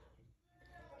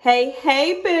Hey,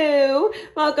 hey, boo.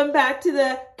 Welcome back to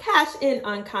the Cash In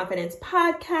on Confidence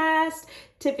podcast.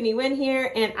 Tiffany Wynn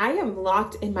here, and I am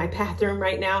locked in my bathroom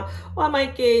right now while my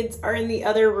kids are in the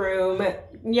other room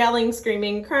yelling,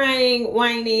 screaming, crying,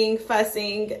 whining,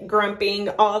 fussing, grumping,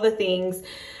 all the things.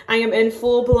 I am in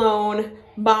full-blown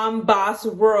mom boss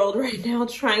world right now,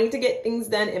 trying to get things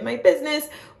done in my business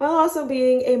while also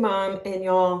being a mom, and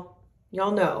y'all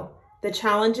know the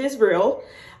challenge is real.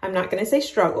 I'm not going to say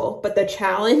struggle, but the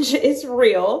challenge is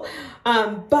real.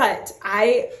 But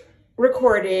I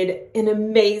recorded an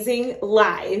amazing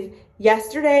live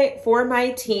yesterday for my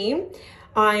team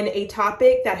on a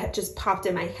topic that had just popped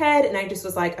in my head. And I just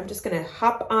was like, I'm just going to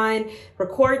hop on,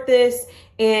 record this.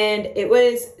 And it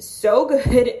was so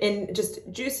good and just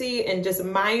juicy and just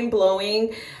mind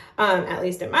blowing, at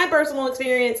least in my personal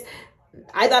experience.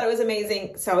 I thought it was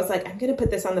amazing. So I was like, I'm going to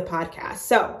put this on the podcast.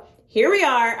 So here we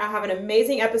are. I have an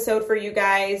amazing episode for you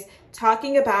guys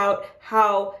talking about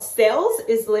how sales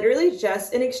is literally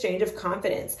just an exchange of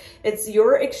confidence. It's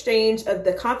your exchange of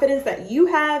the confidence that you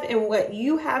have and what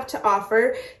you have to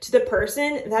offer to the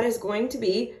person that is going to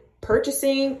be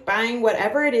purchasing, buying,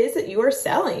 whatever it is that you are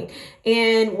selling.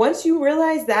 And once you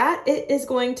realize that, it is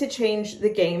going to change the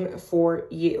game for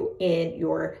you in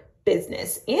your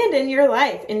business and in your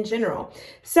life in general.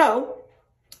 So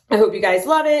I hope you guys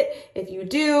love it. If you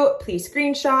do, please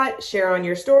screenshot, share on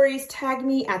your stories, tag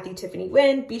me at the Tiffany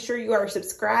Wynn. Be sure you are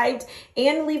subscribed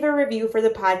and leave a review for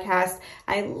the podcast.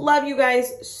 I love you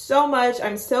guys so much.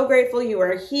 I'm so grateful you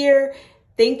are here.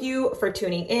 Thank you for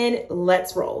tuning in.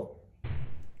 Let's roll.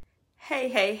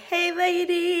 Hey,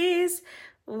 ladies.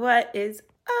 What is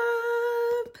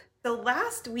up? So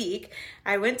last week,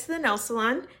 I went to the nail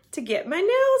salon to get my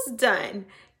nails done.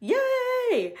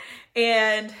 Yay!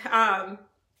 And,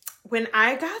 when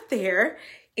I got there,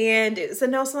 and it was a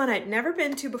nail salon I'd never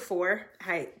been to before,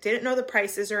 I didn't know the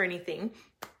prices or anything,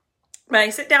 but I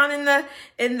sit down in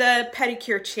the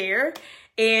pedicure chair,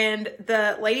 and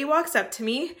the lady walks up to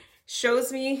me,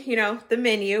 shows me, the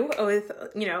menu with,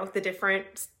 the different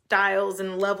styles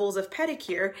and levels of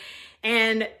pedicure.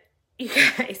 And you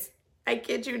guys, I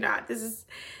kid you not,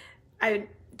 I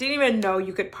didn't even know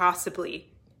you could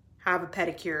possibly have a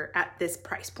pedicure at this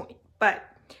price point, but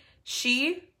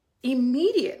she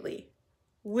immediately,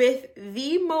 with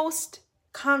the most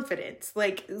confidence,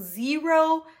 like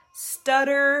zero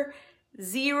stutter,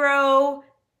 zero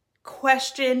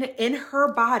question in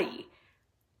her body,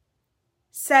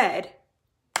 said,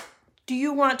 "Do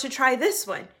you want to try this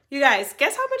one?" You guys,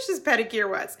 guess how much this pedicure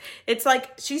was? It's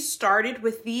like she started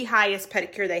with the highest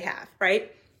pedicure they have,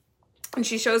 right? And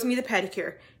she shows me the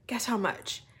pedicure. Guess how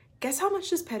much? Guess how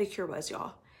much this pedicure was,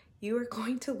 y'all? You are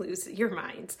going to lose your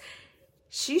minds.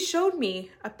 She showed me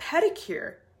a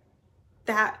pedicure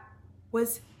that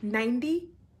was $96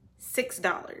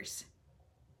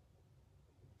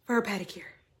 for a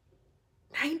pedicure.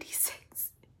 $96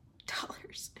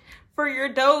 for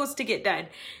your toes to get done.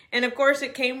 And of course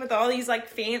it came with all these like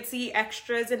fancy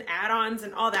extras and add-ons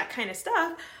and all that kind of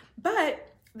stuff.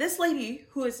 But this lady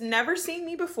who has never seen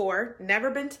me before,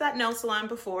 never been to that nail salon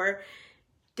before,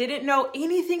 didn't know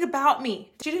anything about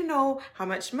me. She didn't know how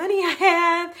much money I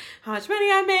have, how much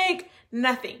money I make,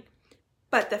 nothing.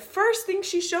 But the first thing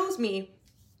she shows me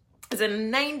is a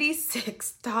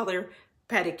 $96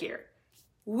 pedicure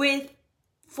with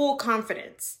full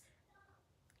confidence,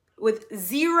 with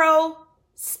zero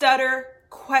stutter,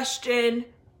 question,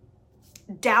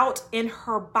 doubt in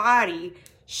her body.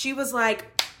 She was like,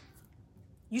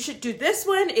 "You should do this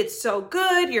one. It's so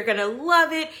good. You're going to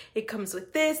love it. It comes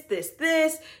with this.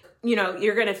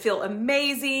 You're going to feel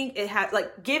amazing." It had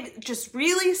just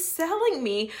really selling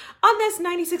me on this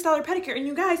 $96 pedicure. And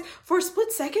you guys, for a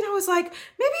split second, I was like,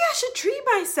 maybe I should treat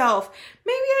myself.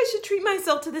 Maybe I should treat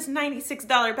myself to this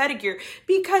 $96 pedicure,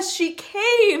 because she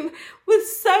came with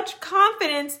such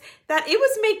confidence that it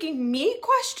was making me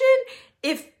question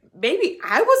if maybe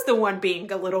I was the one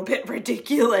being a little bit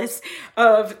ridiculous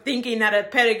of thinking that a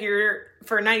pedicure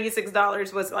for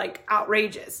 $96 was like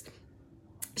outrageous.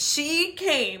 She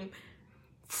came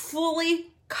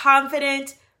fully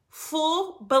confident,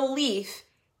 full belief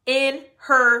in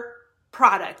her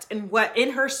product and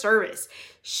in her service.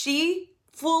 She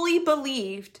fully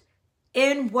believed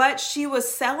in what she was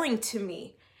selling to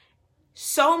me.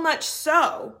 So much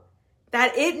so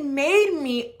that it made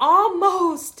me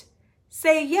almost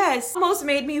say yes, almost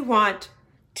made me want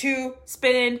to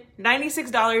spend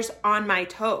 $96 on my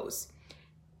toes.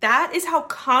 That is how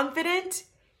confident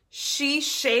she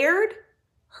shared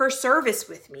her service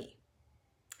with me.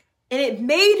 And it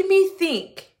made me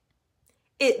think,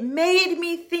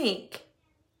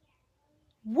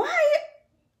 why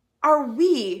are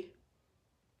we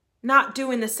not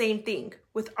doing the same thing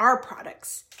with our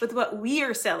products, with what we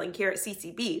are selling here at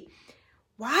CCB?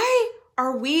 Why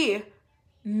are we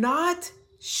not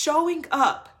showing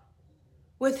up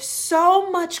with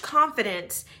so much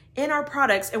confidence in our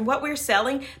products and what we're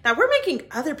selling that we're making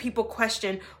other people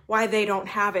question why they don't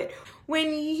have it?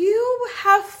 When you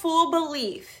have full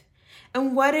belief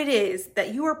in what it is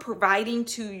that you are providing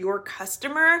to your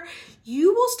customer,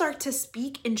 you will start to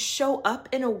speak and show up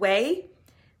in a way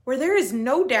where there is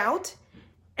no doubt.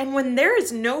 And when there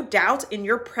is no doubt in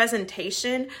your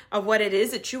presentation of what it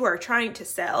is that you are trying to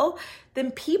sell,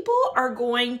 then people are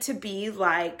going to be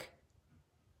like,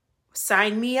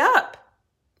 sign me up.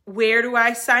 Where do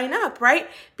I sign up, right?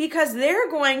 Because they're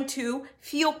going to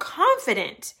feel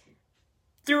confident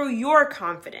through your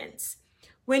confidence.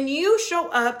 When you show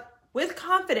up with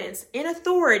confidence in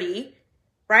authority,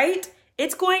 right?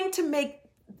 It's going to make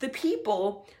the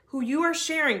people who you are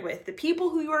sharing with, the people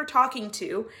who you are talking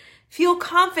to, feel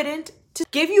confident to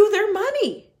give you their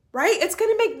money, right? It's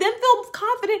going to make them feel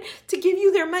confident to give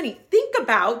you their money. Think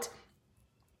about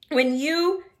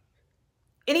anytime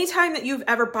that you've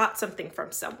ever bought something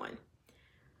from someone.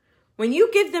 When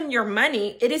you give them your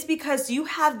money, it is because you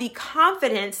have the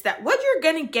confidence that what you're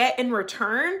going to get in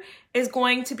return is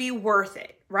going to be worth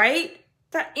it, right?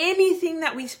 That anything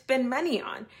that we spend money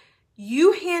on,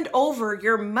 you hand over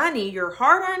your money, your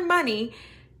hard-earned money,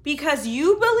 because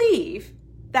you believe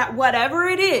that whatever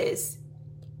it is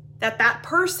that that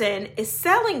person is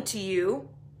selling to you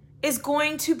is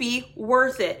going to be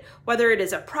worth it. Whether it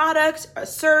is a product, a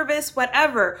service,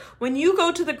 whatever. When you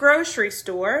go to the grocery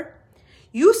store,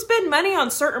 you spend money on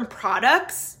certain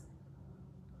products,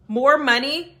 more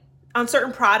money on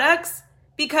certain products,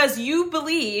 because you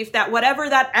believe that whatever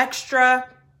that extra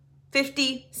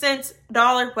 50 cents,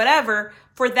 dollar, whatever,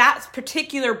 for that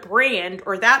particular brand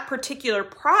or that particular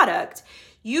product,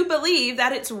 you believe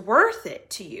that it's worth it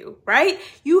to you, right?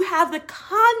 You have the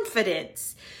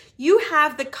confidence. You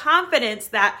have the confidence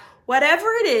that whatever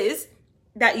it is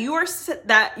that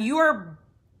you are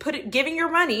giving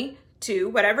your money to,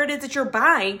 whatever it is that you're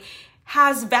buying,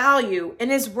 has value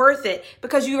and is worth it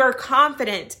because you are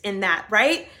confident in that,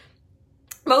 right?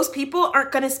 Most people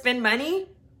aren't going to spend money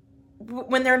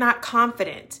when they're not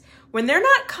confident. When you're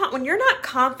not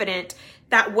confident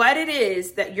that what it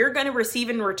is that you're going to receive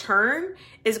in return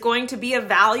is going to be of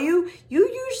value, you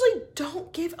usually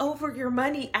don't give over your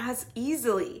money as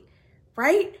easily,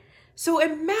 right? So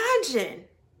imagine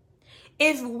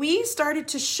if we started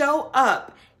to show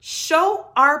up, show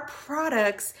our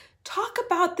products, talk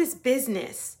about this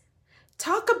business,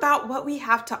 talk about what we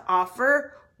have to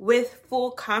offer with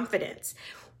full confidence.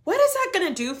 What is that going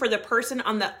to do for the person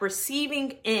on the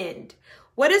receiving end?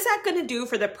 What is that going to do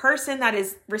for the person that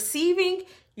is receiving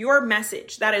your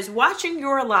message, that is watching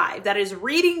your live, that is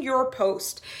reading your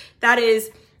post, that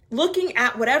is looking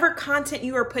at whatever content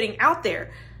you are putting out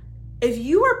there? If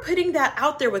you are putting that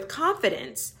out there with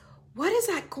confidence, what is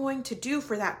that going to do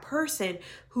for that person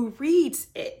who reads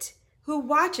it, who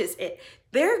watches it?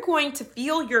 They're going to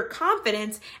feel your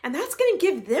confidence, and that's going to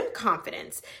give them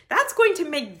confidence. That's going to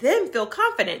make them feel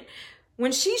confident.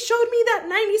 When she showed me that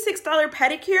 $96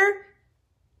 pedicure,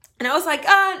 and I was like,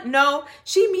 no,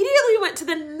 she immediately went to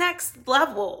the next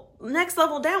level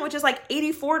down, which is like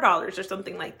 $84 or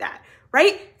something like that,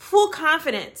 right? Full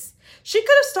confidence. She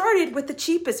could have started with the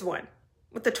cheapest one,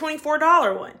 with the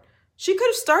 $24 one. She could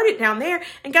have started down there.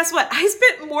 And guess what? I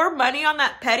spent more money on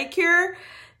that pedicure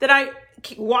than I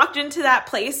walked into that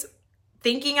place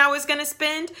thinking I was going to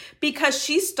spend, because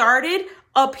she started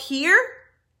up here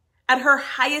at her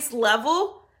highest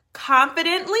level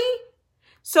confidently.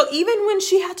 So even when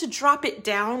she had to drop it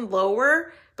down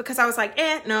lower, because I was like,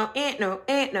 no,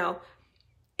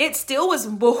 it still was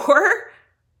more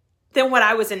than what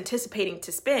I was anticipating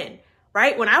to spend,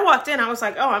 right? When I walked in, I was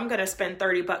like, oh, I'm going to spend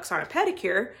 $30 on a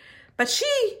pedicure. But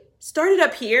she started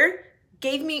up here,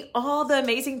 gave me all the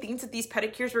amazing things that these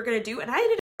pedicures were going to do. And I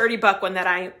ended up $30 one that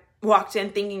I walked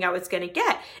in thinking I was going to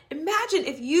get. Imagine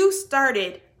if you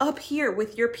started up here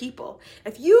with your people.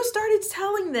 If you started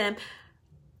telling them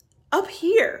up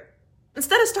here,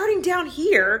 instead of starting down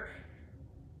here,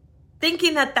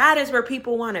 thinking that that is where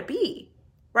people want to be,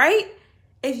 right?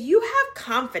 If you have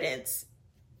confidence,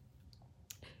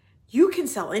 you can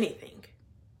sell anything.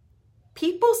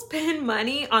 People spend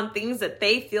money on things that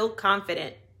they feel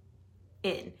confident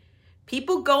in.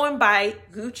 People go and buy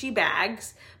Gucci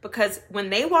bags because when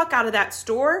they walk out of that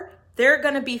store, they're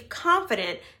going to be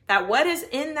confident that what is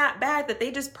in that bag that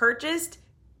they just purchased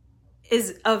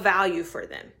is of value for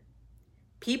them.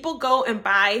 People go and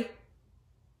buy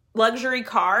luxury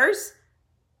cars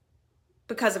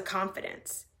because of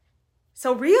confidence.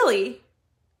 So really,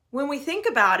 when we think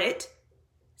about it,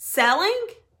 selling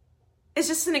is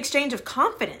just an exchange of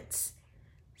confidence.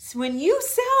 So when you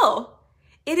sell,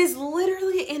 it is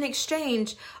literally an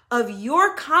exchange of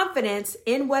your confidence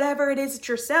in whatever it is that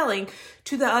you're selling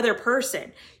to the other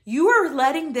person. You are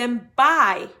letting them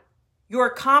buy your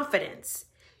confidence.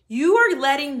 You are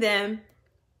letting them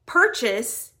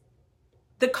purchase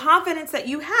the confidence that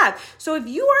you have. So if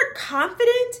you aren't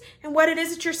confident in what it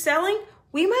is that you're selling,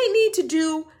 we might need to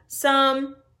do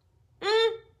some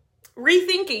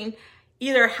rethinking,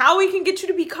 either how we can get you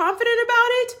to be confident about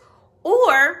it,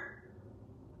 or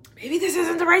maybe this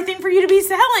isn't the right thing for you to be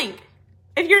selling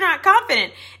if you're not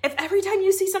confident. If every time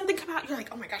you see something come out, you're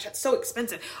like, oh my gosh, that's so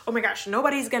expensive. Oh my gosh,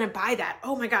 nobody's going to buy that.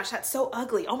 Oh my gosh, that's so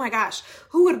ugly. Oh my gosh,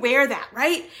 who would wear that,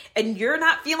 right? And you're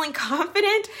not feeling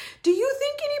confident. Do you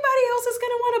think anybody else is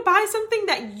going to want to buy something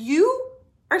that you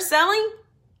are selling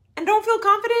and don't feel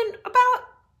confident about?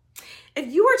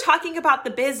 If you were talking about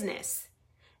the business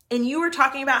and you were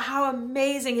talking about how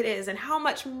amazing it is and how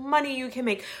much money you can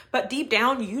make, but deep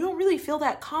down, you don't really feel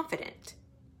that confident,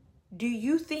 do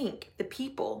you think the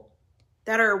people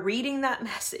that are reading that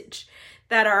message,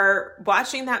 that are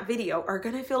watching that video, are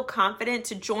going to feel confident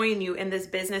to join you in this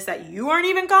business that you aren't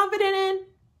even confident in?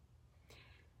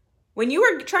 When you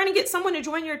are trying to get someone to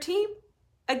join your team,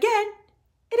 again,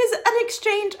 it is an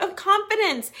exchange of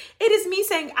confidence. It is me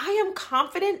saying, I am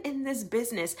confident in this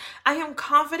business. I am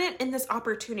confident in this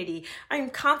opportunity. I am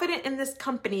confident in this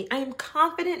company. I am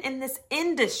confident in this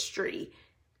industry,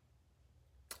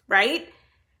 right?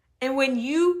 And when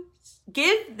you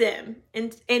give them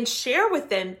and share with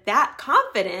them that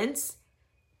confidence,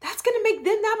 that's going to make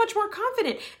them that much more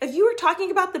confident. If you are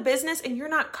talking about the business and you're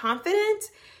not confident,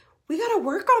 we got to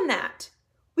work on that.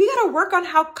 We got to work on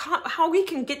how we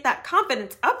can get that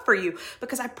confidence up for you.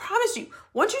 Because I promise you,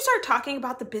 once you start talking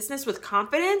about the business with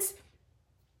confidence,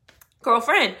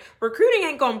 girlfriend, recruiting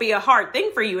ain't going to be a hard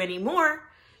thing for you anymore.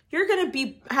 You're going to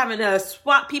be having to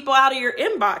swap people out of your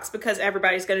inbox because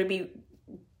everybody's going to be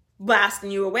blasting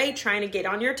you away trying to get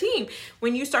on your team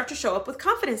when you start to show up with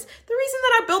confidence. The reason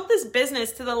that I built this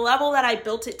business to the level that I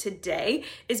built it today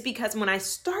is because when I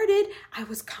started, I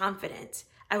was confident.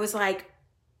 I was like,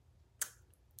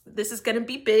 this is going to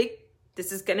be big.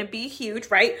 This is going to be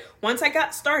huge, right? Once I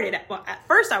got started, well, at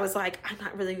first I was like, I'm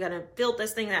not really going to build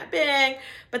this thing that big.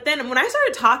 But then when I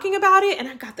started talking about it and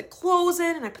I got the clothes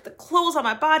in and I put the clothes on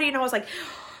my body and I was like,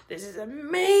 oh, this is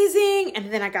amazing.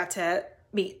 And then I got to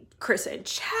meet Chris and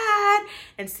Chad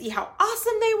and see how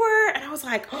awesome they were. And I was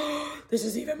like, oh, this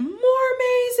is even more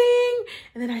amazing.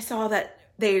 And then I saw that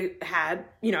they had,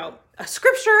 a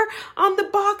scripture on the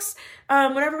box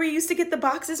whenever we used to get the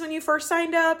boxes when you first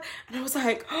signed up. And I was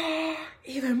like, oh,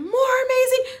 even more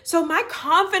amazing. So my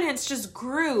confidence just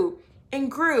grew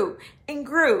and grew and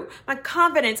grew. My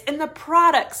confidence in the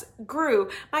products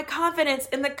grew. My confidence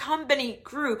in the company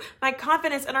grew. My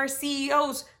confidence in our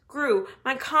CEOs grew.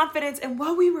 My confidence in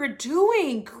what we were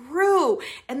doing grew.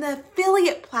 And the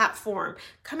affiliate platform,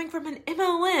 coming from an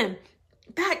MLM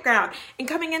background and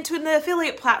coming into the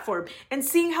affiliate platform and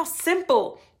seeing how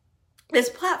simple this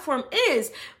platform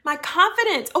is, my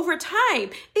confidence over time,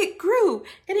 it grew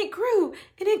and it grew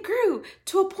and it grew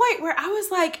to a point where I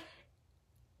was like,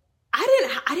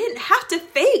 I didn't have to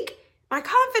fake my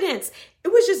confidence. It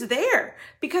was just there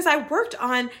because I worked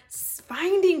on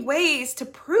finding ways to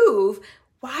prove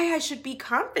why I should be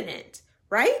confident,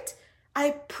 right?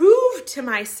 I proved to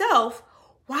myself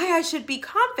why I should be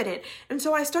confident. And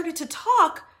so I started to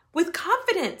talk with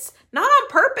confidence, not on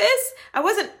purpose. I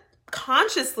wasn't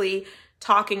consciously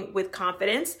talking with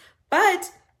confidence, but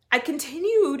I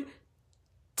continued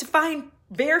to find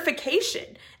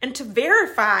verification and to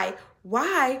verify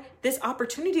why this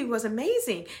opportunity was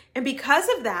amazing. And because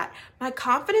of that, my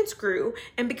confidence grew.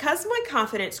 And because my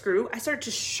confidence grew, I started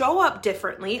to show up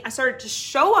differently. I started to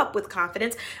show up with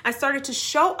confidence. I started to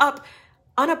show up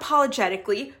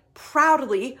unapologetically,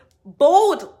 proudly,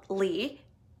 boldly.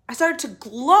 I started to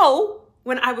glow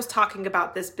when I was talking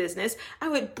about this business. I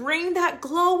would bring that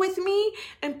glow with me,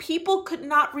 and people could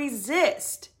not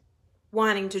resist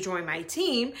wanting to join my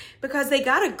team because they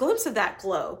got a glimpse of that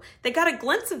glow. They got a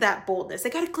glimpse of that boldness. They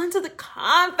got a glimpse of the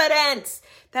confidence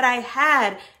that I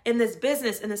had in this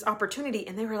business and this opportunity.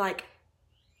 And they were like,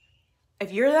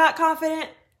 if you're that confident,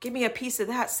 give me a piece of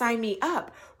that, sign me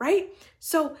up, right?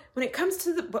 So when it comes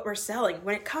to what we're selling,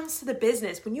 when it comes to the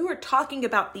business, when you are talking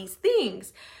about these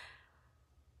things,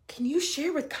 can you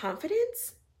share with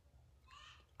confidence?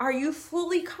 Are you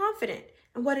fully confident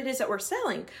in what it is that we're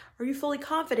selling? Are you fully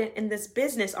confident in this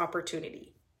business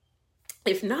opportunity?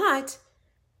 If not,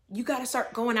 you got to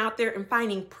start going out there and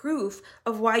finding proof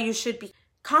of why you should be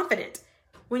confident.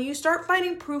 When you start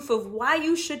finding proof of why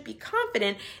you should be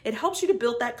confident, it helps you to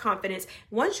build that confidence.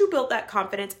 Once you build that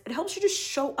confidence, it helps you to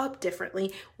show up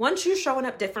differently. Once you're showing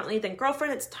up differently, then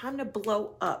girlfriend, it's time to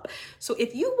blow up. So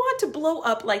if you want to blow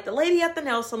up like the lady at the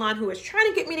nail salon who is trying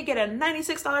to get me to get a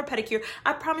 $96 pedicure,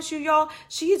 I promise you, y'all,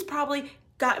 she's probably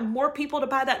gotten more people to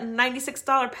buy that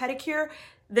 $96 pedicure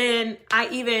than I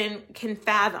even can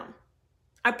fathom.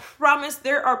 I promise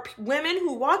there are women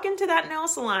who walk into that nail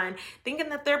salon thinking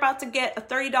that they're about to get a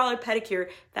 $30 pedicure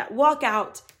that walk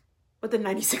out with a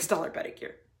 $96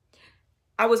 pedicure.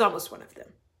 I was almost one of them.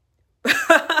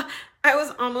 I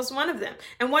was almost one of them.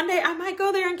 And one day I might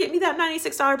go there and get me that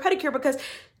 $96 pedicure because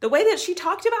the way that she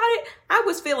talked about it, I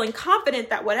was feeling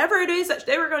confident that whatever it is that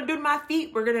they were going to do to my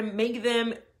feet, we're going to make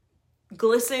them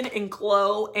glisten and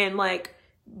glow and like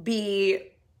be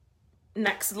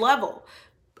next level.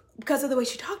 Because of the way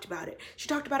she talked about it. She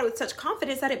talked about it with such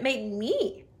confidence that it made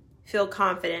me feel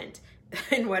confident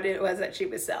in what it was that she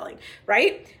was selling,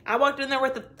 right? I walked in there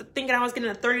with thinking I was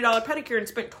getting a $30 pedicure and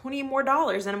spent $20 more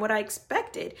than what I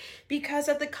expected because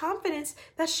of the confidence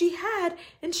that she had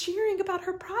in sharing about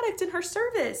her product and her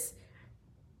service.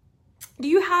 Do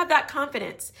you have that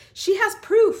confidence? She has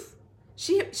proof.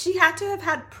 She had to have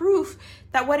had proof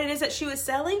that what it is that she was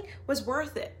selling was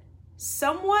worth it.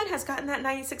 Someone has gotten that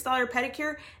 $96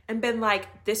 pedicure and been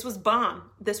like, this was bomb.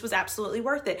 This was absolutely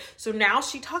worth it. So now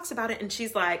she talks about it and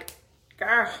she's like,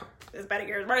 girl, this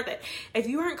pedicure is worth it. If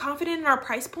you aren't confident in our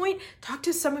price point, talk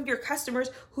to some of your customers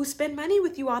who spend money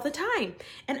with you all the time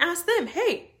and ask them,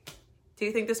 hey, do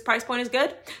you think this price point is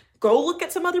good? Go look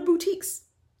at some other boutiques.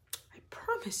 I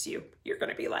promise you, you're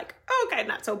going to be like, okay,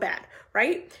 not so bad,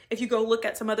 right? If you go look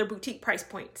at some other boutique price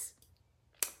points.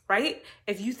 Right?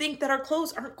 If you think that our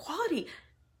clothes aren't quality,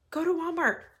 go to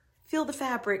Walmart, feel the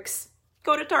fabrics.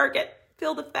 Go to Target,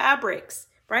 feel the fabrics,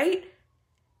 right?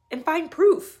 And find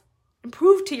proof and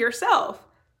prove to yourself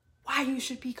why you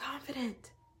should be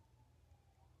confident.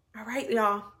 All right,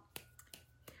 y'all.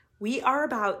 We are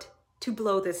about to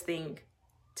blow this thing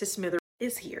to smithereens.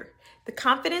 Is here. The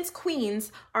confidence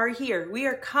queens are here. We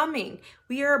are coming.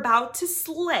 We are about to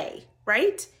slay,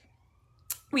 right?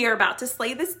 We are about to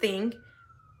slay this thing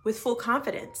with full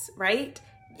confidence, right?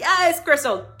 Yes,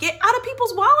 Crystal, get out of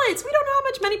people's wallets. We don't know how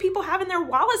much money people have in their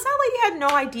wallets. That lady had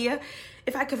no idea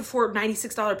if I could afford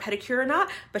 $96 pedicure or not,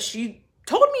 but she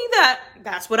told me that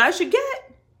that's what I should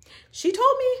get. She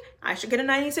told me I should get a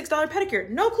 $96 pedicure.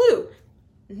 No clue.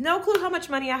 No clue how much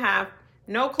money I have.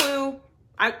 No clue.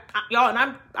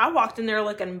 I walked in there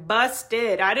looking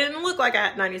busted. I didn't look like I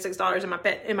had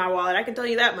 $96 in my wallet. I can tell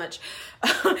you that much.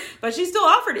 But she still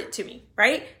offered it to me,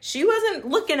 right? She wasn't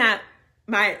looking at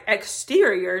my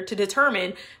exterior to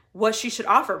determine what she should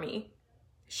offer me.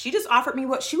 She just offered me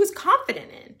what she was confident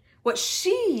in, what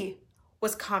she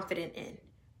was confident in,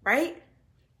 right?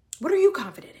 What are you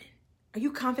confident in? Are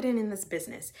you confident in this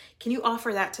business? Can you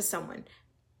offer that to someone?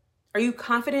 Are you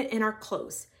confident in our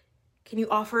clothes? Can you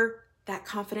offer that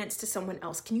confidence to someone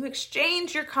else? Can you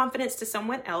exchange your confidence to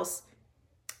someone else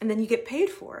and then you get paid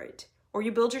for it or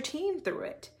you build your team through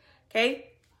it?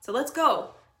 Okay, so let's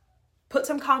go. Put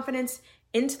some confidence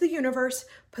into the universe,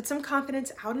 put some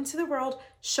confidence out into the world,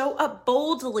 show up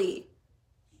boldly,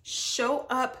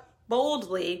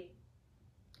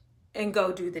 and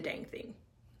go do the dang thing.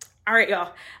 All right,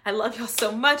 y'all. I love y'all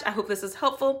so much. I hope this is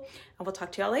helpful. I will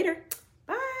talk to y'all later.